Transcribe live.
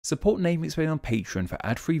Support Name Explain on Patreon for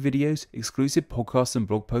ad-free videos, exclusive podcasts and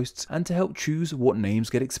blog posts, and to help choose what names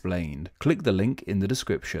get explained. Click the link in the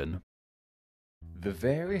description. The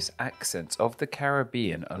various accents of the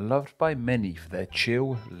Caribbean are loved by many for their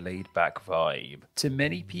chill, laid-back vibe. To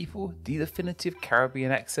many people, the definitive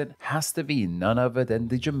Caribbean accent has to be none other than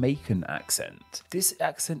the Jamaican accent. This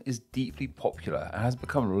accent is deeply popular and has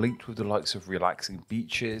become linked with the likes of relaxing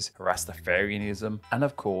beaches, Rastafarianism, and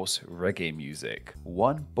of course, reggae music.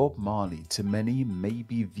 One Bob Marley to many may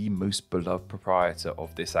be the most beloved proprietor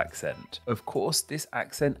of this accent. Of course, this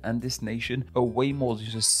accent and this nation are way more than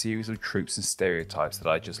just a series of tropes and stereotypes that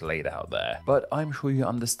I just laid out there, but I'm sure you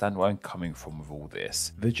understand where I'm coming from with all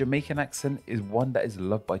this. The Jamaican accent is one that is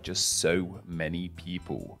loved by just so many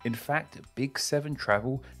people. In fact, Big 7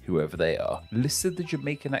 Travel, whoever they are, listed the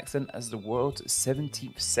Jamaican accent as the world's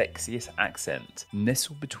 17th sexiest accent,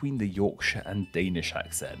 nestled between the Yorkshire and Danish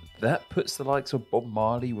accent. That puts the likes of Bob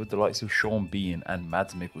Marley with the likes of Sean Bean and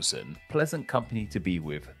Mads Mikkelsen. Pleasant company to be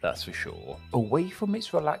with, that's for sure. Away from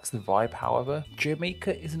its relaxed vibe, however,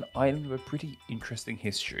 Jamaica is an island with a pretty interesting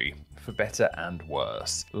history, for better and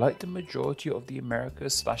worse. Like the majority of the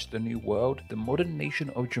Americas / the New World, the modern nation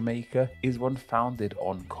of Jamaica is one founded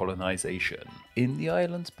on colonization. In the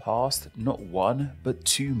island's past, not one, but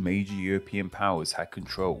two major European powers had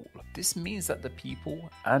control. This means that the people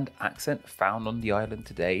and accent found on the island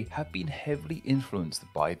today have been heavily influenced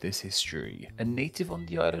by this history. A native on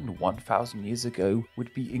the island 1,000 years ago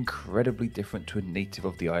would be incredibly different to a native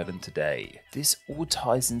of the island today. This all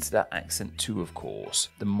ties into that accent too, of course.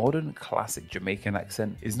 The modern classic Jamaican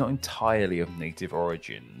accent is not entirely of native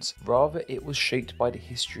origins. Rather, it was shaped by the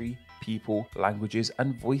history, people, languages,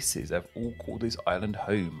 and voices that have all called this island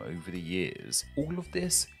home over the years. All of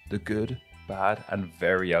this, the good, bad, and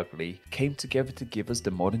very ugly, came together to give us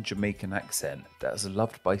the modern Jamaican accent that is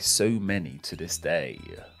loved by so many to this day.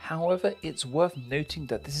 However, it's worth noting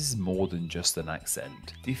that this is more than just an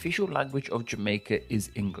accent. The official language of Jamaica is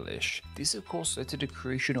English. This of course led to the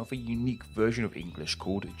creation of a unique version of English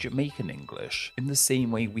called Jamaican English, in the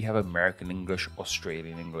same way we have American English,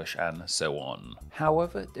 Australian English, and so on.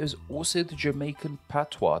 However, there's also the Jamaican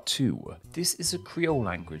patois too. This is a Creole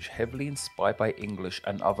language heavily inspired by English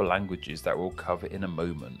and other languages that we'll cover in a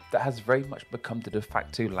moment, that has very much become the de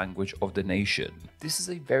facto language of the nation. This is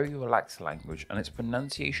a very relaxed language, and its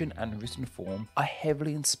pronunciation and written form are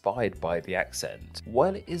heavily inspired by the accent.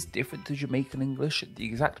 While it is different to Jamaican English, the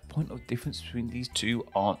exact point of difference between these two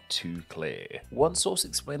aren't too clear. One source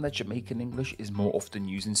explained that Jamaican English is more often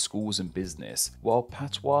used in schools and business, while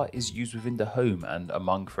patois is used within the home and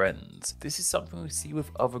among friends. This is something we see with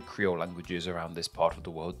other Creole languages around this part of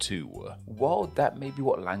the world too. While that may be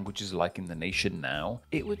what language is like in the nation now,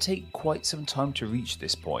 it would take quite some time to reach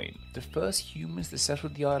this point. The first humans that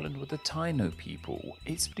settled the island were the Taino people.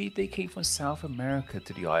 It's believed they came from South America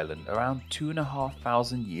to the island around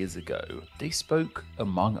 2,500 years ago. They spoke,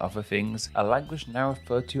 among other things, a language now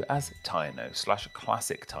referred to as Taino /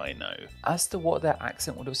 Classic Taino. As to what their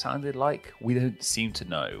accent would have sounded like, we don't seem to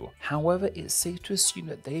know. However, it's safe to assume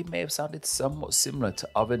that they may have sounded somewhat similar to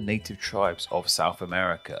other native tribes of South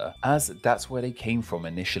America, as that's where they came from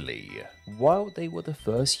initially. While they were the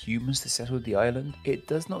first humans to settle the island, it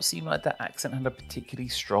does not seem like their accent had a particularly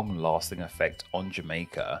strong lasting effect on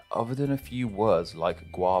Jamaica, other than a few words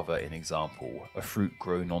like guava in example, a fruit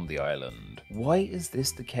grown on the island. Why is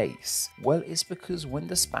this the case? Well, it's because when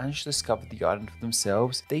the Spanish discovered the island for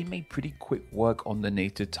themselves, they made pretty quick work on the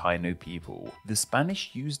native Taino people. The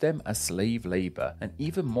Spanish used them as slave labor and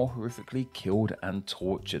even more horrifically killed and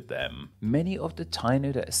tortured them. Many of the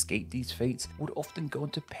Taino that escaped these fates would often go on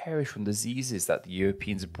to perish from diseases that the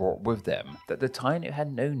Europeans brought with them that the Taino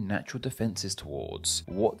had no natural defenses towards.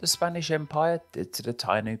 What the Spanish Empire did to the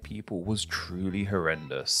Taino people was truly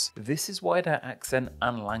horrendous. This is why their accent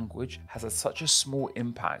and language has had such a small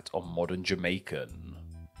impact on modern Jamaican.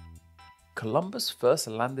 Columbus first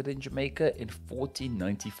landed in Jamaica in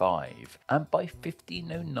 1495, and by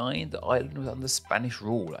 1509 the island was under Spanish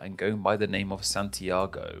rule and going by the name of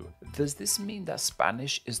Santiago. Does this mean that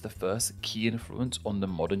Spanish is the first key influence on the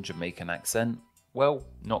modern Jamaican accent? Well,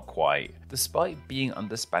 not quite. Despite being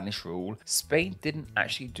under Spanish rule, Spain didn't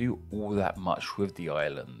actually do all that much with the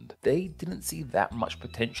island. They didn't see that much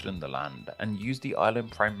potential in the land and used the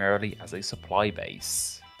island primarily as a supply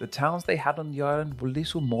base. The towns they had on the island were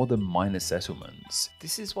little more than minor settlements.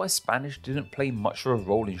 This is why Spanish didn't play much of a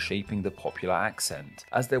role in shaping the popular accent,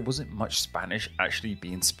 as there wasn't much Spanish actually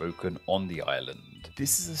being spoken on the island.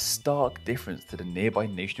 This is a stark difference to the nearby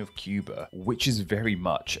nation of Cuba, which is very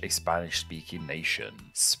much a Spanish-speaking nation.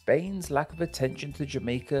 Spain's lack of attention to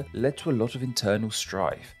Jamaica led to a lot of internal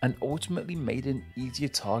strife, and ultimately made it an easier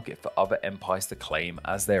target for other empires to claim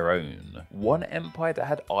as their own. One empire that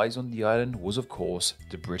had eyes on the island was, of course,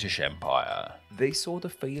 the British Empire. They saw the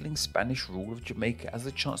failing Spanish rule of Jamaica as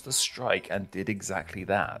a chance to strike and did exactly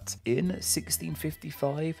that. In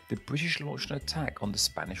 1655, the British launched an attack on the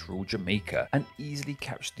Spanish-ruled Jamaica and easily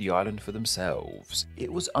captured the island for themselves.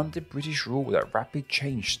 It was under British rule that rapid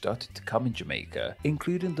change started to come in Jamaica,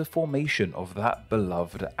 including the formation of that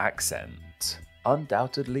beloved accent.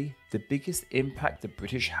 Undoubtedly, the biggest impact the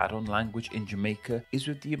British had on language in Jamaica is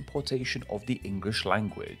with the importation of the English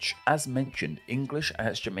language. As mentioned, English and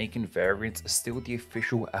its Jamaican variants are still the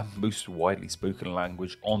official and most widely spoken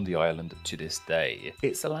language on the island to this day.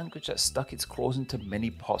 It's a language that stuck its claws into many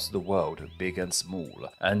parts of the world, big and small,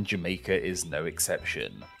 and Jamaica is no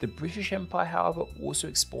exception. The British Empire, however, also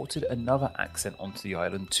exported another accent onto the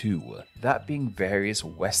island too, that being various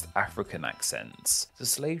West African accents. The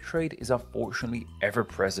slave trade is unfortunately ever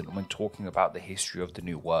present when talking about the history of the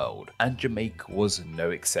New World, and Jamaica was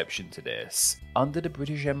no exception to this. Under the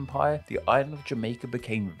British Empire, the island of Jamaica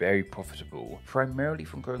became very profitable, primarily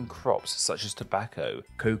from growing crops such as tobacco,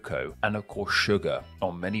 cocoa, and of course sugar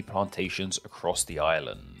on many plantations across the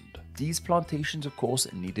island. These plantations, of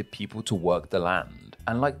course, needed people to work the land,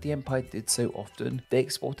 and like the empire did so often, they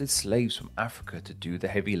exported slaves from Africa to do the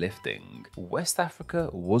heavy lifting. West Africa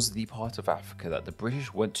was the part of Africa that the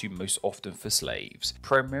British went to most often for slaves,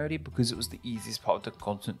 primarily because it was the easiest part of the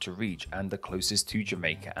continent to reach and the closest to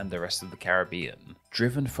Jamaica and the rest of the Caribbean.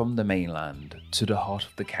 Driven from the mainland to the heart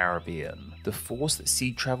of the Caribbean, the forced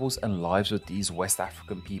sea travels and lives of these West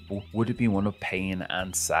African people would have been one of pain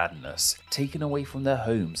and sadness, taken away from their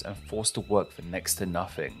homes and forced to work for next to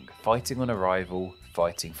nothing, fighting on arrival,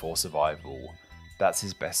 fighting for survival. That's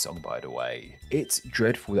his best song, by the way. It's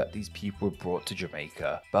dreadful that these people were brought to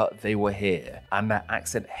Jamaica, but they were here, and that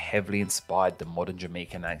accent heavily inspired the modern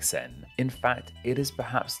Jamaican accent. In fact, it is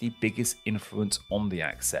perhaps the biggest influence on the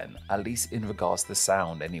accent, at least in regards to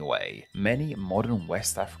sound anyway. Many modern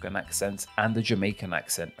West African accents and the Jamaican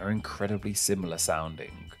accent are incredibly similar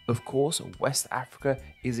sounding. Of course, West Africa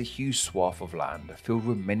is a huge swath of land filled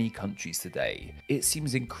with many countries today. It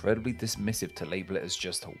seems incredibly dismissive to label it as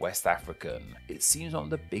just West African. It seems one of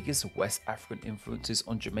the biggest West African influences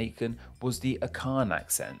on Jamaican was the Akan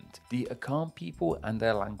accent. The Akan people and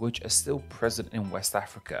their language are still present in West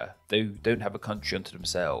Africa, though don't have a country unto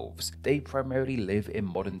themselves. They primarily live in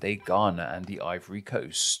modern day Ghana and the Ivory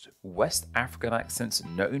Coast. West African accents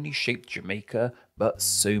not only shaped Jamaica, but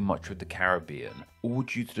so much of the Caribbean, all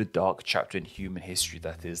due to the dark chapter in human history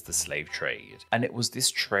that is the slave trade. And it was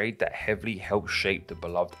this trade that heavily helped shape the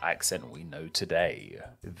beloved accent we know today.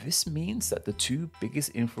 This means that the two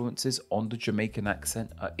biggest influences on the Jamaican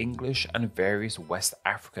accent are English and various West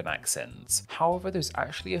African accents. However, there's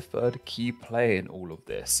actually a third key player in all of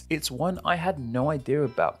this. It's one I had no idea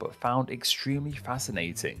about but found extremely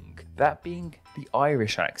fascinating, that being the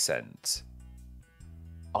Irish accent.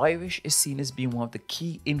 Irish is seen as being one of the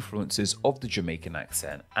key influences of the Jamaican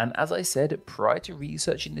accent, and as I said prior to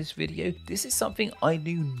researching this video, this is something I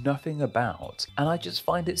knew nothing about, and I just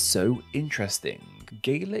find it so interesting.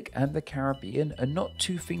 Gaelic and the Caribbean are not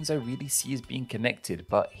two things I really see as being connected,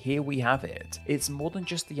 but here we have it. It's more than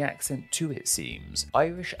just the accent too, it seems.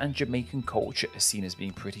 Irish and Jamaican culture is seen as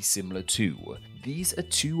being pretty similar too. These are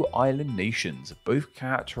two island nations, both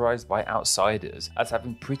characterized by outsiders as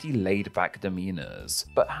having pretty laid-back demeanors.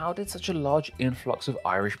 But how did such a large influx of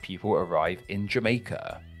Irish people arrive in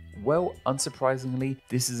Jamaica? Well, unsurprisingly,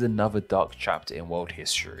 this is another dark chapter in world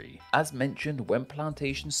history. As mentioned, when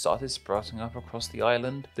plantations started sprouting up across the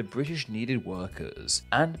island, the British needed workers,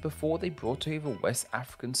 and before they brought over West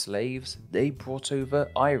African slaves, they brought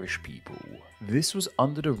over Irish people. This was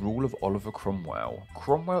under the rule of Oliver Cromwell.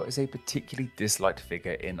 Cromwell is a particularly disliked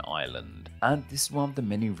figure in Ireland, and this is one of the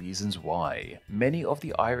many reasons why. Many of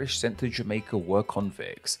the Irish sent to Jamaica were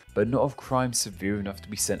convicts, but not of crimes severe enough to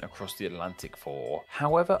be sent across the Atlantic for.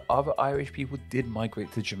 However, other Irish people did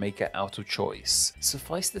migrate to Jamaica out of choice.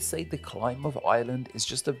 Suffice to say, the climate of Ireland is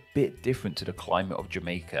just a bit different to the climate of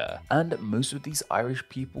Jamaica, and most of these Irish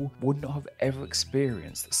people would not have ever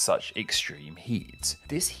experienced such extreme heat.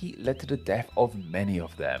 This heat led to the death of many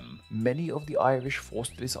of them. Many of the Irish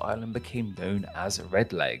forced to this island became known as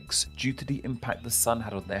redlegs due to the impact the sun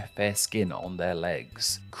had on their fair skin on their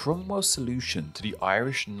legs. Cromwell's solution to the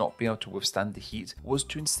Irish not being able to withstand the heat was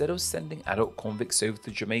to, instead of sending adult convicts over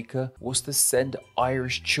to Jamaica, was to send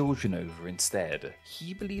Irish children over instead.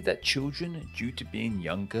 He believed that children, due to being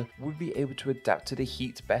younger, would be able to adapt to the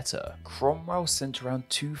heat better. Cromwell sent around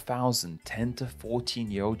 2,000 10 to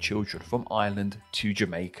 14-year-old children from Ireland to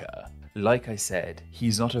Jamaica. Like I said,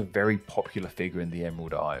 he's not a very popular figure in the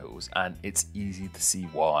Emerald Isles, and it's easy to see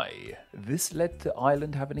why. This led to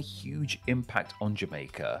Ireland having a huge impact on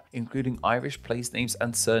Jamaica, including Irish place names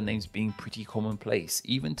and surnames being pretty commonplace,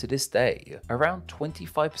 even to this day. Around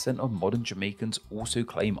 25% of modern Jamaicans also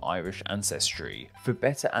claim Irish ancestry. For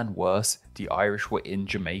better and worse, the Irish were in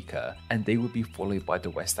Jamaica, and they would be followed by the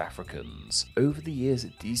West Africans. Over the years,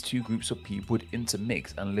 these two groups of people would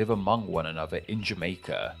intermix and live among one another in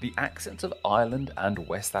Jamaica. The accents of Ireland and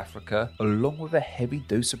West Africa, along with a heavy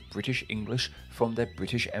dose of British English from their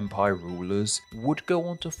British Empire rulers, would go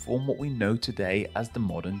on to form what we know today as the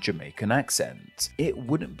modern Jamaican accent. It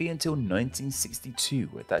wouldn't be until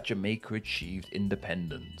 1962 that Jamaica achieved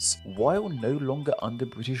independence. While no longer under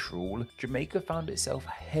British rule, Jamaica found itself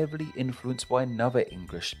heavily influenced by another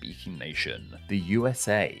English-speaking nation, the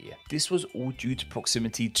USA. This was all due to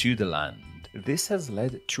proximity to the land. This has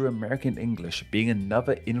led to American English being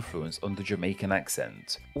another influence on the Jamaican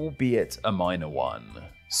accent, albeit a minor one.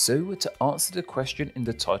 So, to answer the question in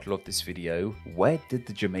the title of this video, where did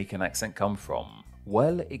the Jamaican accent come from?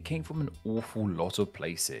 Well, it came from an awful lot of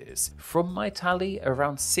places. From my tally,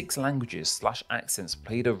 around 6 languages/accents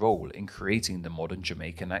played a role in creating the modern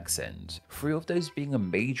Jamaican accent, 3 of those being a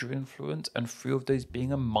major influence and 3 of those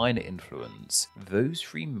being a minor influence. Those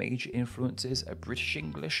 3 major influences are British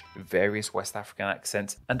English, various West African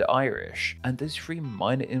accents, and Irish, and those 3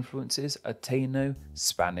 minor influences are Taino,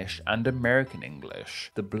 Spanish, and American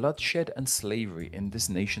English. The bloodshed and slavery in this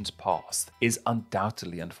nation's past is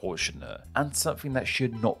undoubtedly unfortunate, and something that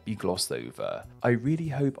should not be glossed over. I really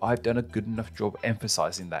hope I've done a good enough job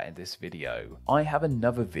emphasizing that in this video. I have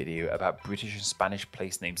another video about British and Spanish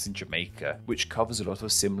place names in Jamaica, which covers a lot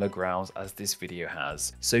of similar grounds as this video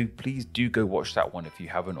has, so please do go watch that one if you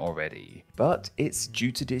haven't already. But it's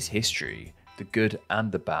due to this history, the good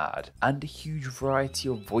and the bad, and a huge variety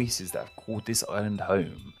of voices that have called this island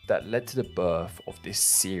home, that led to the birth of this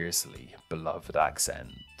seriously beloved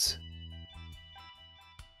accent.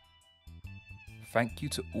 Thank you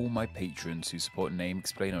to all my patrons who support Name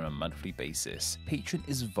Explain on a monthly basis. Patreon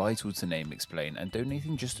is vital to Name Explain, and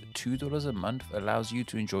donating just $2 a month allows you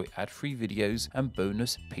to enjoy ad-free videos and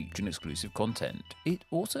bonus Patreon exclusive content. It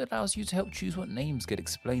also allows you to help choose what names get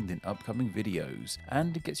explained in upcoming videos,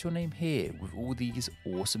 and it gets your name here with all these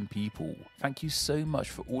awesome people. Thank you so much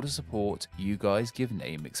for all the support you guys give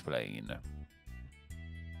Name Explain.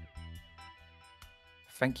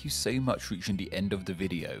 Thank you so much for reaching the end of the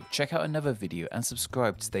video. Check out another video and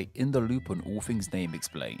subscribe to stay in the loop on all things Name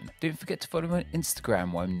Explain. Don't forget to follow me on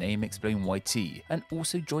Instagram where I'm NameExplainYT, and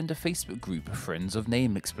also join the Facebook group Friends of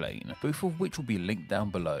Name Explain, both of which will be linked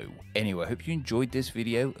down below. Anyway, I hope you enjoyed this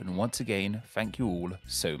video, and once again, thank you all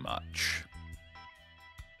so much.